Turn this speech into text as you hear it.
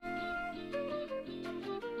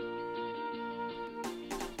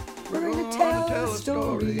We're going to tell a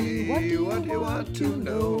story. What do you want to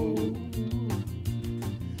know?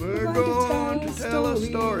 We're going to tell a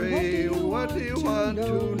story. What do you want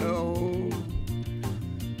to know?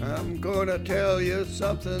 I'm going to tell you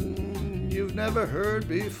something you've never heard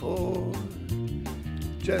before.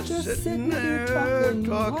 Just sitting there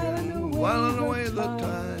talking, whiling away the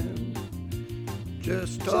time.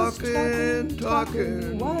 Just talking,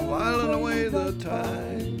 whiling away the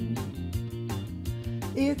time.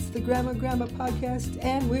 It's the Grandma podcast,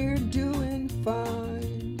 and we're doing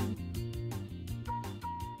fine.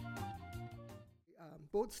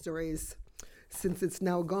 Boat stories. Since it's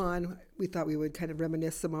now gone, we thought we would kind of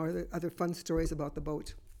reminisce some other fun stories about the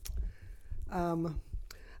boat.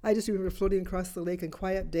 I just remember floating across the lake on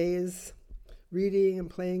quiet days, reading and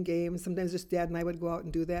playing games. Sometimes just Dad and I would go out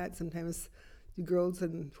and do that. Sometimes the girls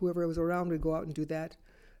and whoever was around would go out and do that.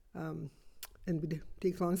 And we'd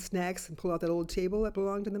take long snacks and pull out that old table that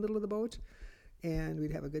belonged in the middle of the boat. And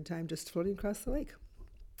we'd have a good time just floating across the lake.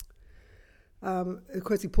 Of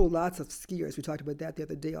course, we pulled lots of skiers. We talked about that the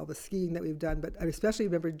other day, all the skiing that we've done. But I especially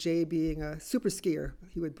remember Jay being a super skier.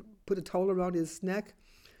 He would put a towel around his neck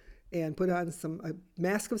and put on a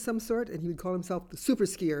mask of some sort, and he would call himself the super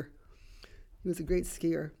skier. He was a great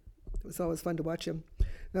skier. It was always fun to watch him.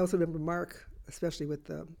 And I also remember Mark, especially with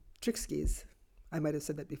the trick skis. I might have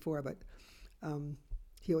said that before, but I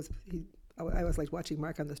always liked watching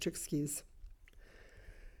Mark on the trick skis.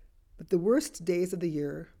 But the worst days of the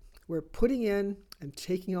year were putting in and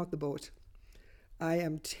taking out the boat. I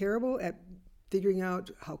am terrible at figuring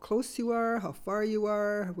out how close you are, how far you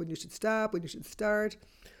are, when you should stop, when you should start.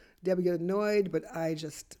 Deb would get annoyed, but I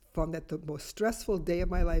just found that the most stressful day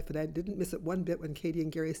of my life, and I didn't miss it one bit when Katie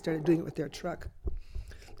and Gary started doing it with their truck.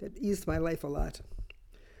 That eased my life a lot.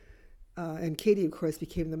 And Katie, of course,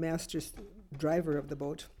 became the master driver of the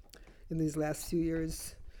boat in these last few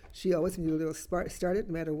years. She always knew to start it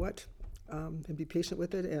no matter what, and be patient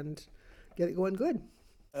with it and get it going good.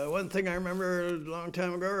 One thing I remember a long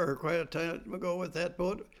time ago, or quite a time ago with that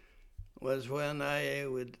boat, was when I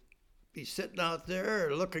would be sitting out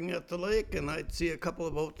there looking at the lake, and I'd see a couple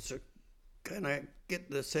of boats kind of get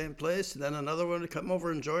to the same place, and then another one would come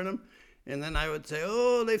over and join them, and then I would say,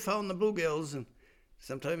 oh, they found the bluegills. And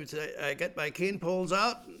sometimes I get my cane poles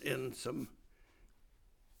out and some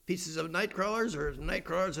pieces of night crawlers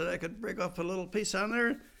that I could break off a little piece on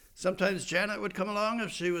there. Sometimes Janet would come along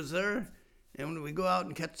if she was there, and we'd go out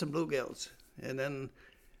and catch some bluegills, and then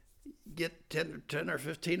get 10 or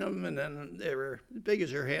 15 of them, and then they were as big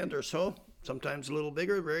as your hand or so, sometimes a little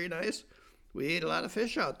bigger, very nice. We ate a lot of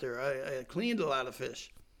fish out there. I cleaned a lot of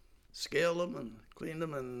fish, scaled them and cleaned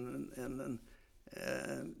them, and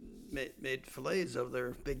then made fillets of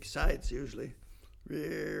their big sides usually.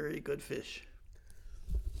 Very good fish.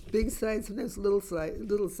 Big sides, sometimes little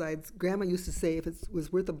sides. Grandma used to say if it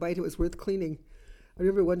was worth a bite, it was worth cleaning. I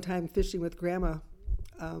remember one time fishing with Grandma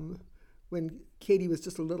when Katie was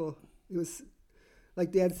just a little. It was,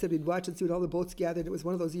 like Dad said, we'd watch and see when all the boats gathered. It was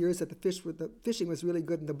one of those years that the fishing was really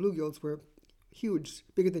good and the bluegills were huge,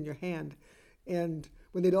 bigger than your hand. And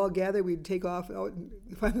when they'd all gather, we'd take off out and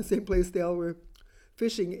find the same place they all were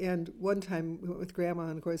fishing. And one time we went with Grandma,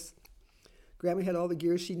 and of course, Grandma had all the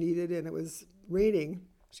gear she needed, and it was raining.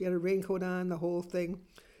 She had a raincoat on, the whole thing.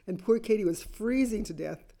 And poor Katie was freezing to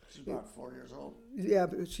death. She's about 4 years old. Yeah,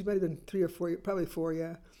 but she might have been 3 or 4, probably 4,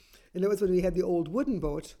 yeah. And that was when we had the old wooden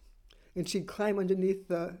boat. And she'd climb underneath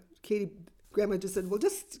Grandma just said, well,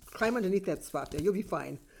 just climb underneath that spot there, you'll be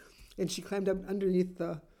fine. And she climbed up underneath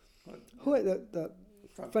the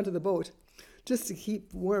front of the boat just to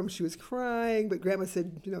keep warm. She was crying, but Grandma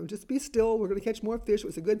said, just be still, we're going to catch more fish. It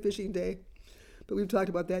was a good fishing day. But we've talked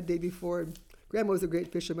about that day before. Grandma was a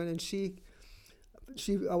great fisherman, and she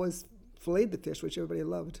always filleted the fish, which everybody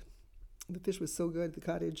loved. The fish was so good at the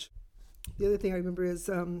cottage. The other thing I remember is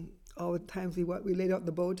all the times we laid out in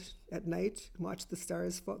the boat at night and watched the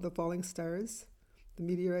stars, the falling stars, the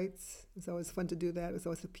meteorites. It was always fun to do that. It was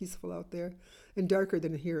always peaceful out there and darker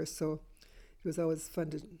than here, so it was always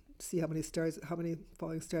fun to see how many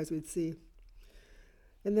falling stars we'd see.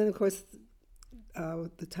 And then, of course,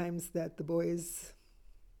 the times that the boys,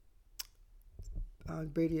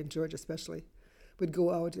 Brady and George especially, would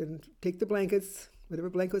go out and take the blankets, whatever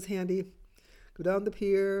blanket was handy, go down the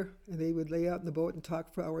pier, and they would lay out in the boat and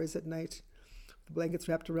talk for hours at night, the blankets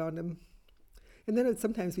wrapped around them. And then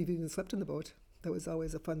sometimes we've even slept in the boat. That was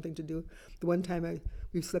always a fun thing to do. The one time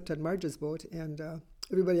we slept on Marge's boat, and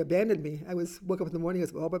everybody abandoned me. I woke up in the morning, I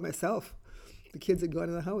was all by myself. The kids had gone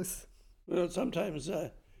in the house. Well, sometimes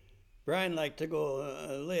Brian liked to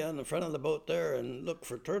go lay on the front of the boat there and look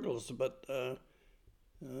for turtles, but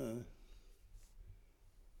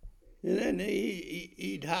And then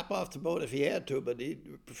he'd hop off the boat if he had to, but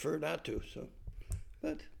he'd prefer not to. So,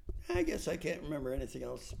 but I guess I can't remember anything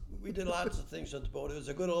else. We did lots of things with the boat. It was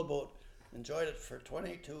a good old boat. Enjoyed it for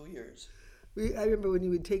 22 years. I remember when you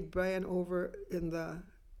would take Brian over in the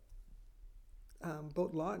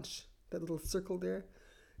boat launch, that little circle there,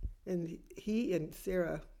 and he and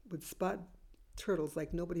Sarah would spot turtles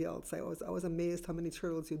like nobody else. I was amazed how many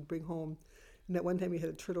turtles he'd bring home. And that one time we had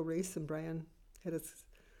a turtle race, and Brian had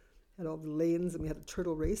all the lanes, and we had a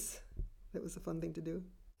turtle race. That was a fun thing to do.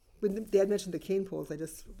 When Dad mentioned the cane poles, I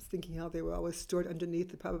just was thinking how they were always stored underneath,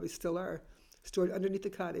 they probably still are, stored underneath the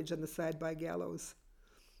cottage on the side by gallows.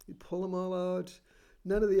 You'd pull them all out.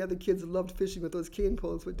 None of the other kids loved fishing with those cane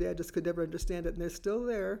poles, but Dad just could never understand it. And they're still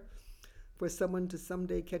there for someone to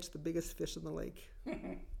someday catch the biggest fish in the lake.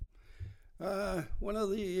 One of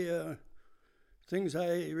the things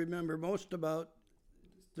I remember most about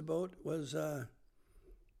the boat was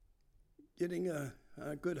getting a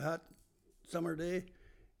good hot summer day,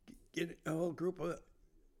 get a whole group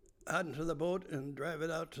out into the boat and drive it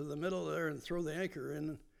out to the middle there and throw the anchor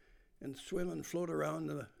in and swim and float around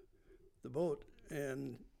the boat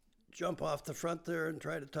and jump off the front there and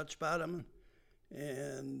try to touch bottom.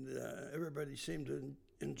 And everybody seemed to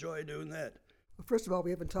enjoy doing that. Well, first of all,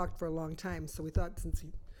 we haven't talked for a long time, so we thought since we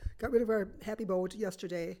got rid of our happy boat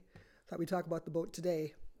yesterday, thought we'd talk about the boat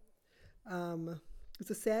today. It's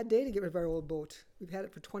a sad day to get rid of our old boat. We've had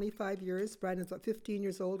it for 25 years. Brian was about 15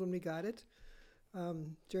 years old when we got it.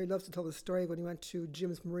 Jerry loves to tell the story when he went to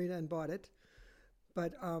Jim's Marina and bought it.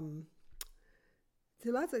 But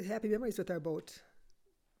there are lots of happy memories with our boat.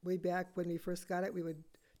 Way back when we first got it, we would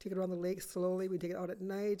take it around the lake slowly. We'd take it out at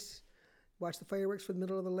night, watch the fireworks from the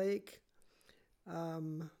middle of the lake.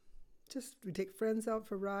 We'd take friends out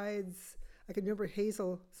for rides. I can remember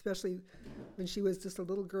Hazel, especially when she was just a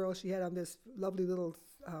little girl. She had on this lovely little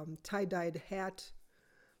tie-dyed hat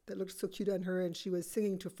that looked so cute on her, and she was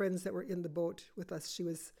singing to friends that were in the boat with us. She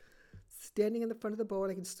was standing in the front of the boat.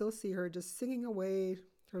 I can still see her just singing away,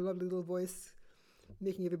 her lovely little voice,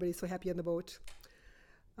 making everybody so happy on the boat.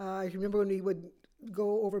 I remember when we would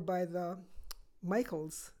go over by the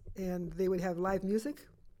Michaels, and they would have live music,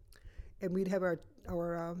 and we'd have our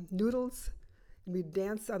noodles, and we'd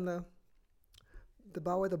dance on the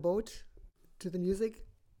bow of the boat to the music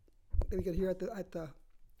that we could hear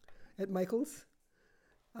at Michael's.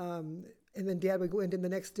 And then Dad would go in the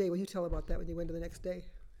next day. Well, you tell about that when you went in the next day.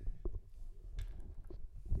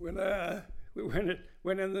 When we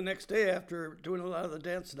went in the next day after doing a lot of the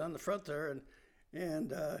dancing on the front there,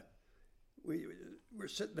 and we were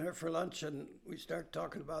sitting there for lunch, and we started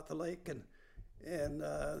talking about the lake, and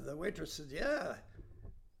the waitress said, "Yeah,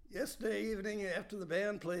 yesterday evening after the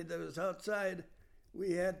band played that was outside,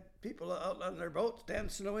 we had people out on their boats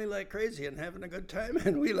dancing away like crazy and having a good time,"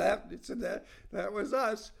 and we laughed. It said that was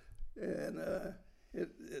us, and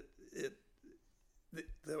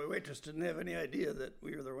the waitress didn't have any idea that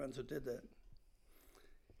we were the ones that did that.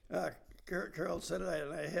 Carol said it,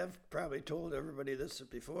 and I have probably told everybody this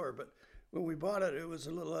before, but when we bought it, it was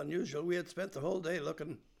a little unusual. We had spent the whole day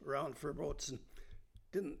looking around for boats and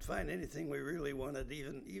didn't find anything we really wanted,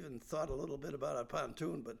 even thought a little bit about a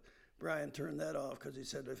pontoon, but Brian turned that off because he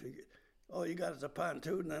said, if all you got is a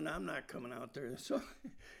pontoon, then I'm not coming out there.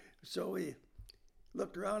 So we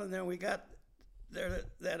looked around, and then we got there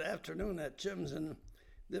that afternoon at Jim's, and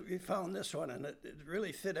we found this one, and it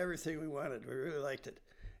really fit everything we wanted. We really liked it.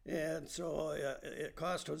 And so it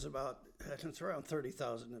cost us about, it's around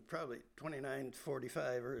 $30,000, probably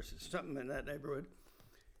 $29.45 or something in that neighborhood.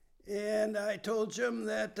 And I told Jim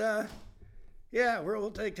that,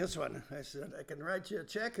 we'll take this one. I said, I can write you a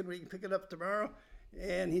check and we can pick it up tomorrow.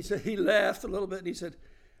 And he said, he laughed a little bit, and he said,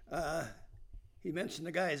 he mentioned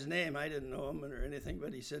the guy's name. I didn't know him or anything,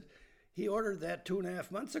 but he said, he ordered that 2.5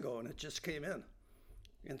 months ago and it just came in.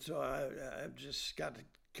 And so I've just got to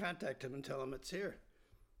contact him and tell him it's here.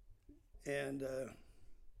 And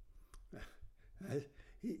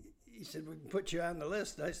he said, we can put you on the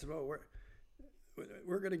list. I said, well,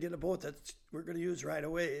 we're going to get a boat that we're going to use right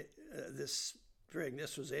away this spring.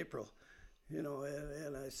 This was April, and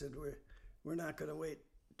I said, we're not going to wait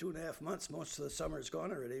 2.5 months. Most of the summer's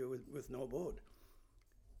gone already with no boat.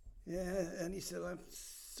 Yeah, and he said, I'm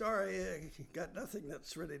sorry, I got nothing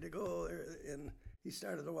that's ready to go. And he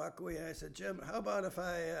started to walk away. I said, Jim, how about if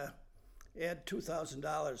I add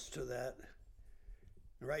 $2,000 to that,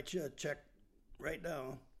 write you a check right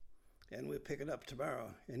now, and we'll pick it up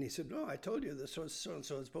tomorrow. And he said, no, I told you this was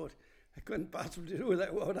so-and-so's boat. I couldn't possibly do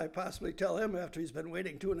that. What would I possibly tell him after he's been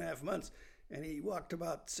waiting 2.5 months? And he walked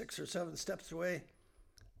about 6 or 7 steps away.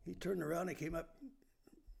 He turned around and came up.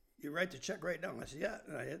 you write the check right now? I said, yeah.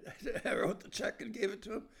 And I wrote the check and gave it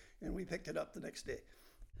to him, and we picked it up the next day.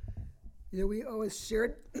 We always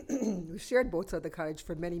shared we shared boats at the cottage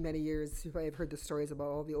for many, many years. You probably have heard the stories about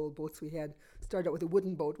all the old boats we had. Started out with a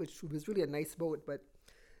wooden boat, which was really a nice boat, but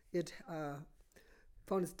it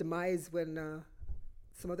found its demise when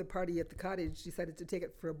some other party at the cottage decided to take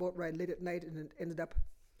it for a boat ride late at night, and it ended up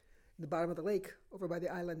in the bottom of the lake over by the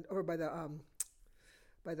island, over by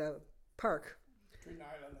the park. Between the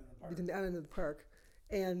island and the park. Between the island and the park.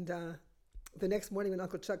 And the next morning when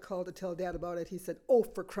Uncle Chuck called to tell Dad about it, he said, "Oh,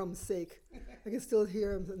 for crumb's sake." I can still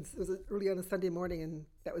hear him. It was early on a Sunday morning, and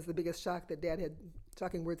that was the biggest shocking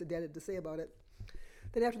words that Dad had to say about it.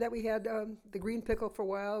 Then after that, we had the green pickle for a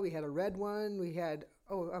while. We had a red one. We had,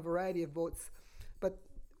 a variety of boats. But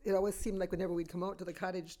it always seemed like whenever we'd come out to the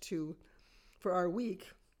cottage for our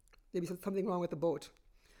week, there'd be something wrong with the boat.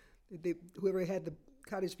 Whoever had the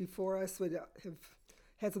cottage before us would have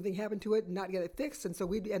had something happen to it and not get it fixed, and so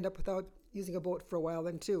we'd end up without using a boat for a while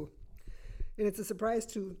then too. And it's a surprise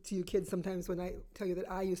to you kids sometimes when I tell you that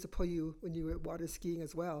I used to pull you when you were water skiing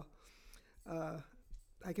as well.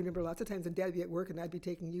 I can remember lots of times when Dad would be at work and I'd be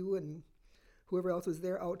taking you and whoever else was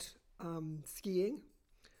there out skiing.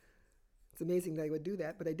 It's amazing that I would do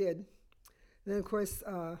that, but I did. And then of course,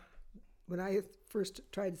 when I first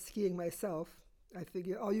tried skiing myself, I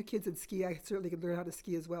figured all you kids that ski, I certainly could learn how to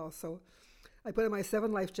ski as well. So I put on my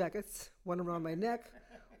 7 life jackets, one around my neck,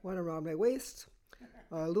 one around my waist,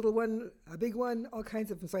 a little one, a big one, all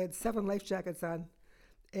kinds of them. So I had 7 life jackets on.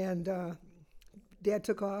 And Dad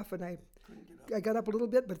took off, and I got up a little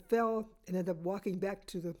bit, but fell and ended up walking back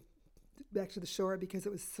to the shore because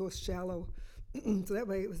it was so shallow. So that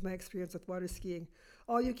way it was my experience with water skiing.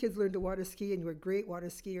 All you kids learned to water ski, and you were great water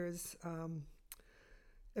skiers.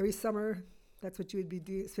 Every summer, that's what you would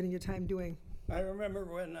be spending your time doing. I remember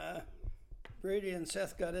when Brady and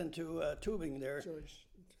Seth got into tubing there, George.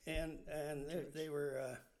 and they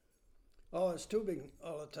were always tubing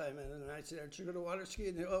all the time. And I said, "Aren't you going to water ski?"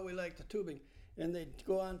 And they, "Oh, we like the tubing." And they'd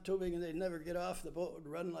go on tubing, and they'd never get off. The boat would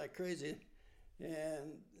run like crazy,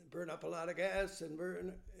 and burn up a lot of gas, and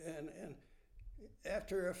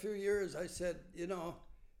after a few years, I said,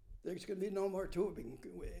 there's going to be no more tubing.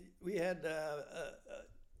 We had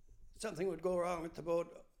something would go wrong with the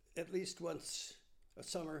boat at least once a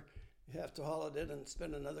summer. You have to haul it in and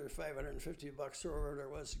spend another $550 or whatever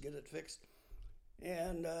it was to get it fixed.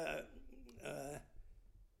 And I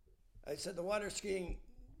said the water skiing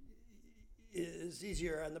is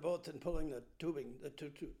easier on the boat than pulling the tubing,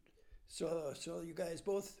 So you guys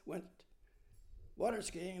both went water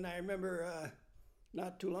skiing, and I remember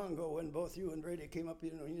not too long ago when both you and Brady came up,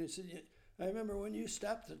 you said, I remember when you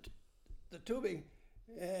stopped the tubing,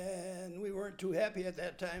 and we weren't too happy at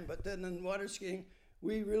that time, but then in water skiing,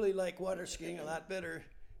 we really like water skiing a lot better,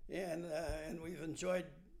 and we've enjoyed,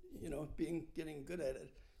 getting good at it.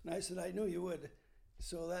 And I said, I knew you would.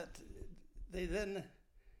 So that they then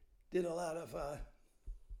did a lot of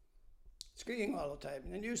skiing all the time,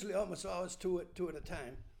 and usually almost always two at a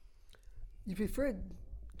time.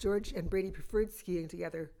 George and Brady preferred skiing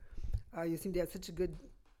together. You seem to have such a good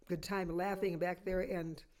time laughing back there,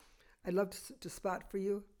 and I'd love to spot for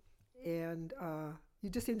you. And you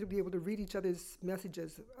just seem to be able to read each other's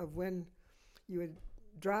messages of when you would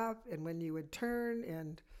drop and when you would turn,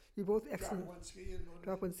 and you're both excellent.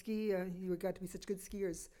 Drop one ski. You got to be such good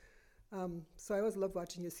skiers. So I always love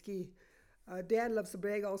watching you ski. Dad loves to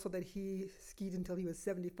brag also that he skied until he was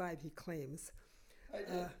 75, he claims. I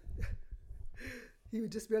did. He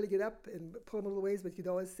would just barely get up and pull him a little ways, but you'd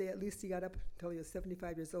always say at least he got up until he was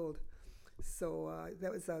 75 years old. So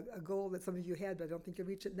that was a goal that some of you had, but I don't think you'll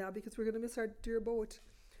reach it now because we're going to miss our dear boat.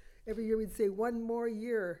 Every year we'd say 1 more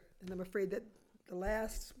year, and I'm afraid that the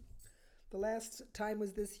last time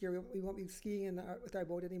was this year. We won't be skiing with our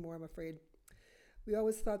boat anymore, I'm afraid. We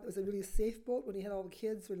always thought it was a really safe boat when we had all the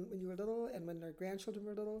kids when you were little and when our grandchildren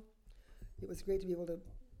were little. It was great to be able to,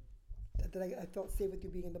 that I felt safe with you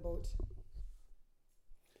being in the boat.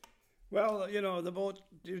 Well, the boat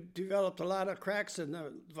developed a lot of cracks in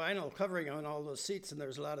the vinyl covering on all those seats, and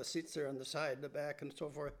there's a lot of seats there on the side, the back, and so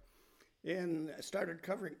forth. And I started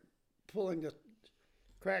pulling the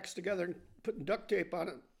cracks together and putting duct tape on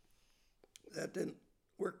it. That didn't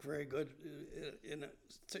work very good. In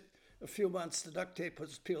a few months, the duct tape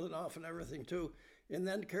was peeling off and everything too. And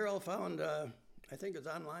then Carol found, I think it's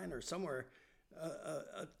online or somewhere,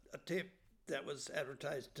 a tape that was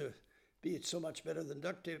advertised to be so much better than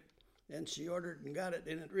duct tape. And she ordered and got it,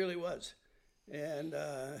 and it really was. And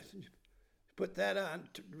put that on,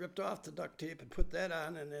 ripped off the duct tape and put that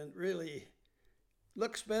on, and it really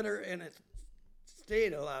looks better, and it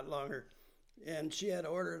stayed a lot longer. and she had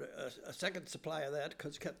ordered a second supply of that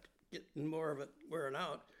because kept getting more of it wearing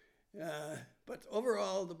out. But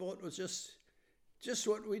overall, the boat was just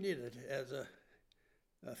what we needed as a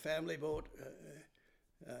family boat.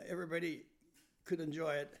 Everybody could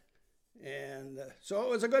enjoy it, and so it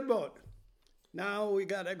was a good boat. Now we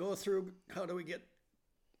got to go through how do we get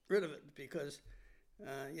rid of it, because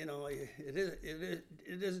it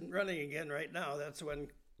isn't running again right now. That's when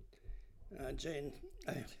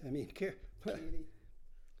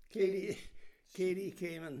Katie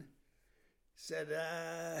came and said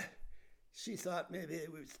she thought maybe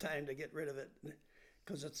it was time to get rid of it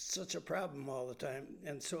because it's such a problem all the time,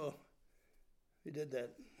 and so we did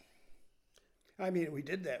that. We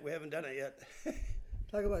did that. We haven't done it yet.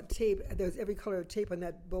 Talk about tape. There's every color of tape on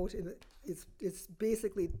that boat. It's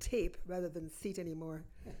basically tape rather than seat anymore.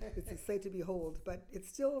 It's a sight to behold, but it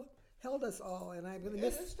still held us all, and I'm gonna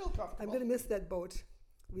It's still comfortable. I'm gonna miss that boat.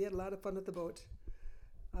 We had a lot of fun with the boat.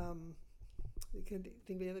 You can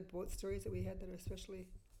think of any other boat stories that we had that are especially.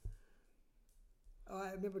 Oh,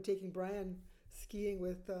 I remember taking Brian skiing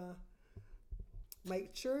with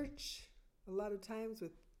Mike Church a lot of times,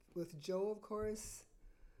 with Joe, of course.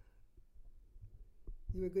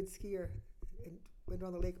 You were a good skier and went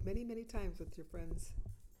around the lake many, many times with your friends.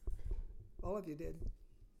 All of you did.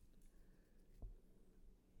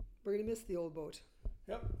 We're going to miss the old boat.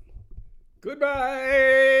 Yep.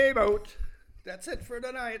 Goodbye, boat. That's it for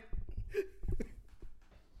tonight.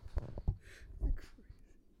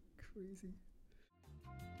 Crazy.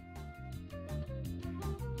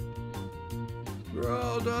 We're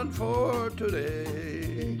all done for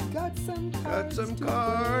today. Got some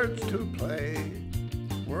cards to play.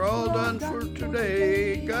 We're all done for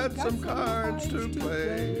today. Got some cards to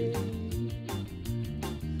play.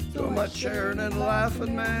 So much sharing and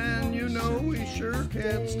laughing, man, you know we sure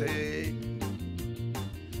can't stay.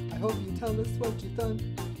 I hope you tell us what you thought.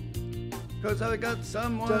 'Cause I got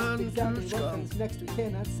someone Just exactly to what skunk. comes next we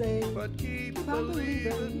cannot say. But keep Keep on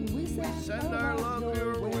believing, we send our love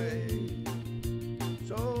your way.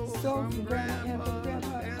 So from Grandpa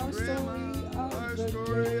and Grandma, our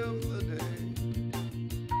story of the day.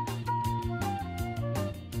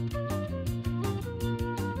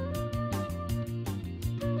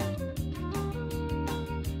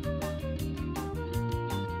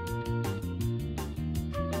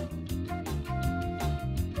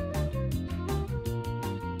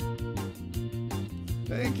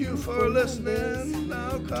 Thank you for listening.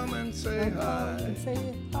 Now come and say hi.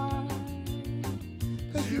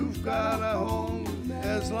 'Cause you've got a home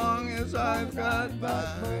as long as I've got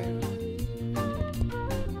mine.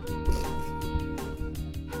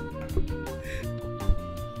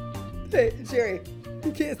 Hey, Jerry,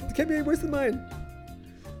 you can't be any worse than mine.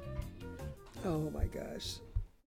 Oh my gosh.